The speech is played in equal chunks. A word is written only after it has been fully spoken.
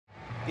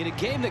In a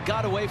game that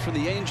got away from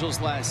the Angels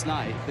last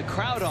night, the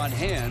crowd on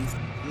hand,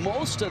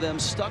 most of them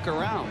stuck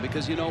around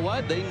because you know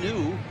what? They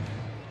knew.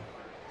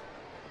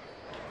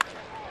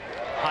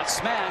 Hot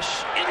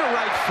smash into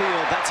right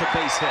field. That's a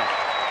base hit.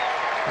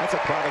 That's a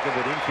product of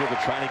an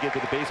infielder trying to get to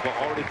the baseball.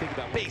 Already thinking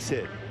about base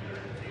hit.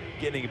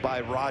 Getting it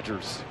by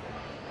Rogers.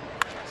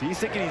 So he's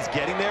thinking he's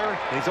getting there,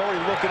 and he's already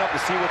looking up to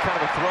see what kind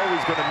of a throw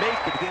he's going to make,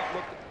 but he didn't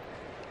look.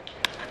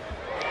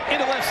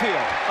 Into left field.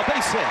 A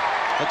base hit.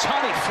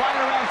 Ohtani flying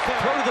around third.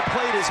 Throw to the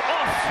plate is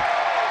off.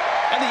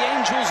 And the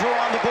Angels are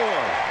on the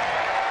board.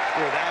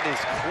 Well, that is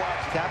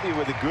clutch. Happy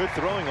with a good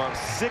throwing on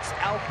 6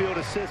 outfield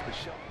assists.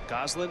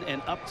 Goslin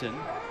and Upton.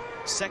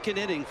 Second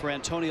inning for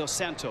Antonio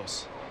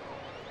Santos.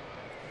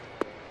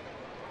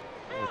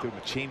 Threw him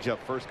a changeup,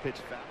 first pitch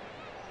foul.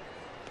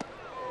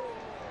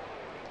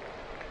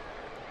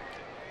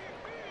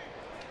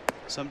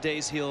 Some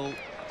days he'll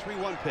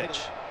 3-1 pitch.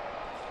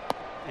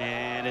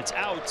 And it's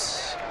out.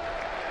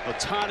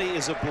 Ohtani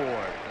is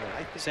aboard.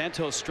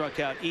 Santos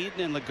struck out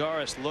Eden and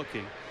Lagares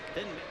looking.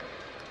 Then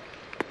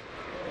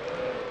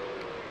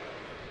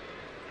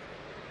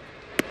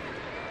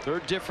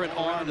third different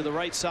arm to the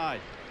right side.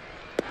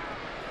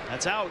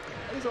 That's out.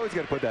 He's always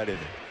got to put that in.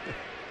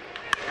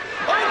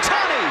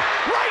 Ohtani,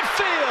 right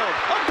field,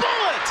 a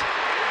bullet,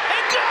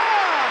 and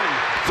gone!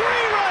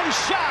 3-run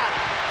shot,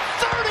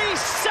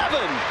 37,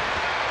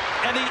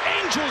 and the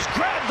Angels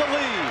grab the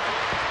lead.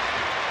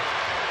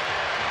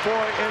 Boy,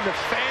 and the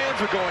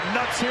fans are going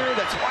nuts here.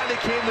 That's why they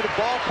came to the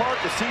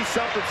ballpark to see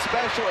something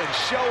special, and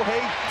Shohei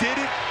did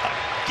it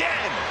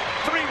again.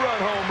 3-run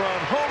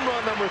home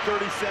run number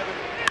 37.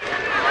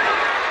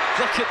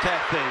 Look at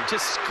that thing,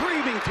 just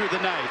screaming through the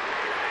night.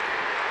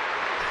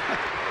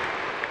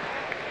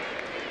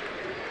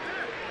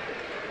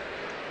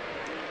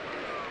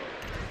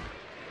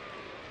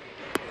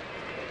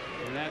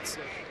 And that's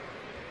it.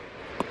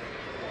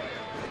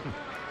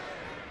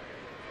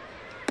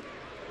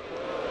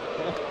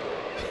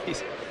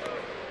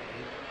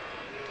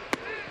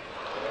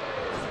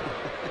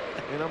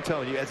 And I'm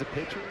telling you, as a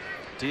pitcher,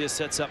 Diaz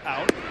sets up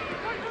out.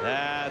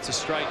 That's a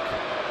strike.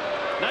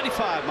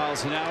 95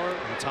 miles an hour.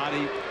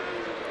 Ohtani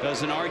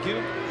doesn't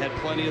argue. Had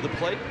plenty of the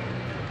plate.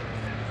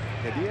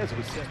 yeah, Diaz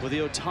was set. With the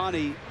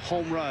Ohtani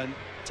home run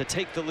to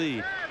take the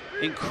lead,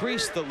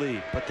 increase the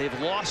lead, but they've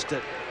lost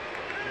it.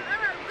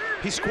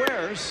 He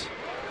squares.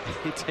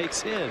 He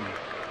takes in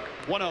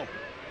 1-0.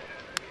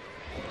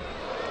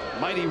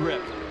 Mighty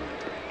rip.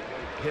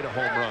 Hit a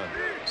home run.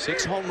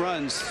 6 home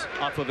runs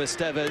off of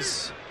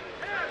Estevez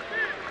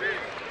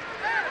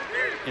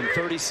in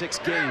 36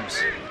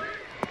 games.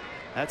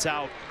 That's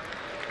out.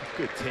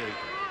 Good take.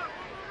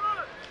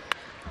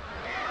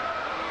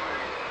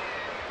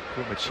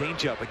 Give him a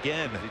changeup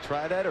again. Did he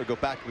try that or go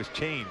back to his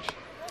change?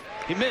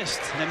 He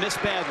missed, and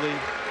missed badly.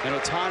 And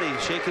Ohtani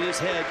shaking his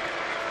head.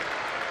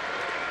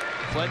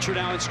 Fletcher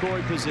now in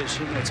scoring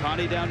position.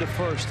 Ohtani down to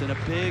first, and a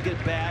big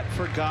at bat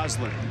for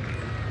Goslin.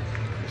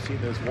 You've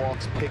seen those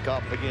walks pick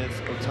up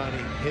against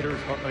Ohtani.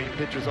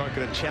 Pitchers aren't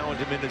going to challenge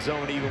him in the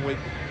zone even with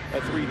a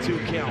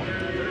 3-2 count.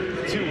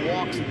 2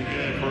 walks in the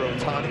game for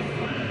Ohtani.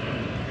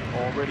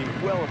 Already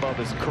well above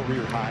his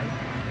career high.